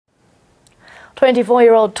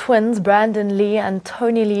24-year-old twins Brandon Lee and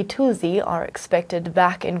Tony Lee Thulsi are expected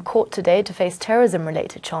back in court today to face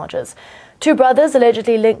terrorism-related charges. Two brothers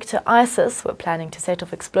allegedly linked to ISIS were planning to set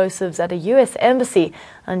off explosives at a U.S. embassy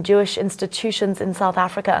and Jewish institutions in South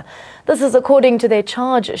Africa. This is according to their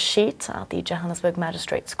charge sheet at the Johannesburg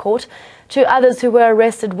Magistrates Court. Two others who were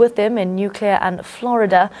arrested with them in Nuclear and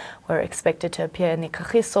Florida were expected to appear in the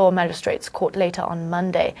Kagiso Magistrates Court later on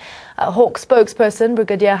Monday. Hawk spokesperson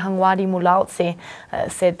Brigadier Hangwadi Mulautsi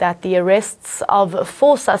said that the arrests of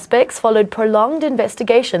 4 suspects followed prolonged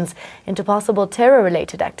investigations into possible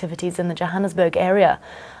terror-related activities in the Johannesburg area.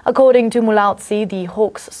 According to Mulautsi, the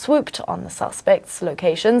Hawks swooped on the suspects'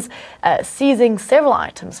 locations, seizing several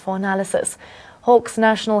items for analysis. Hawks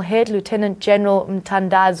National Head Lieutenant General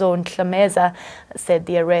Mtandazo Nhlameza said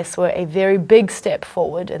the arrests were a very big step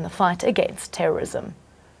forward in the fight against terrorism.